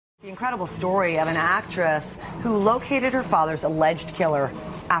The incredible story of an actress who located her father's alleged killer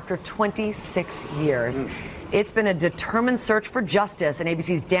after 26 years. It's been a determined search for justice, and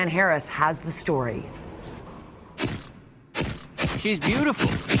ABC's Dan Harris has the story. She's beautiful.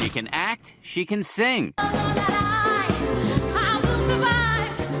 She can act. She can sing.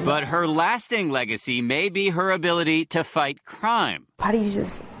 But her lasting legacy may be her ability to fight crime. How do you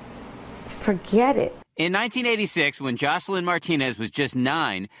just forget it? In 1986, when Joselyn Martinez was just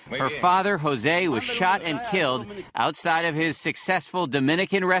 9, her father, Jose, was shot and killed outside of his successful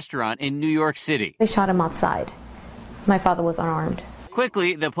Dominican restaurant in New York City. They shot him outside. My father was unarmed.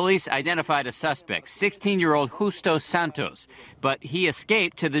 Quickly, the police identified a suspect, 16-year-old Justo Santos, but he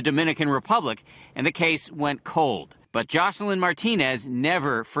escaped to the Dominican Republic, and the case went cold. But Joselyn Martinez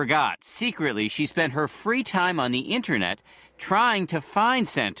never forgot. Secretly, she spent her free time on the internet trying to find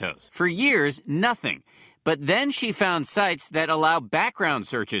Santos. For years, nothing. But then she found sites that allow background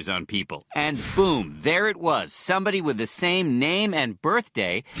searches on people. And boom, there it was, somebody with the same name and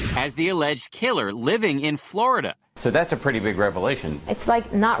birthday as the alleged killer living in Florida. So that's a pretty big revelation. It's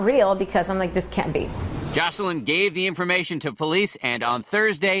like not real because I'm like, this can't be. Joselyn gave the information to police, and on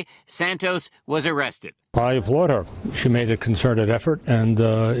Thursday, Santos was arrested. I applaud her. She made a concerted effort, and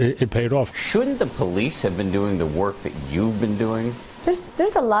it paid off. Shouldn't the police have been doing the work that you've been doing?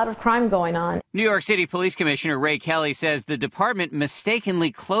 There's a lot of crime going on. New York City Police Commissioner Ray Kelly says the department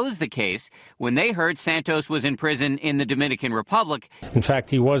mistakenly closed the case when they heard Santos was in prison in the Dominican Republic. In fact,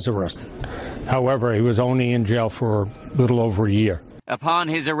 he was arrested. However, he was only in jail for a little over a year. Upon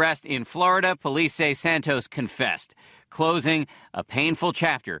his arrest in Florida, police say Santos confessed, closing a painful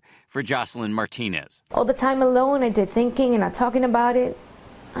chapter for Joselyn Martinez. All the time alone, I did thinking and not talking about it.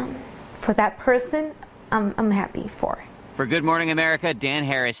 For that person, I'm happy for it. For Good Morning America, Dan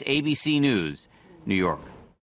Harris, ABC News, New York.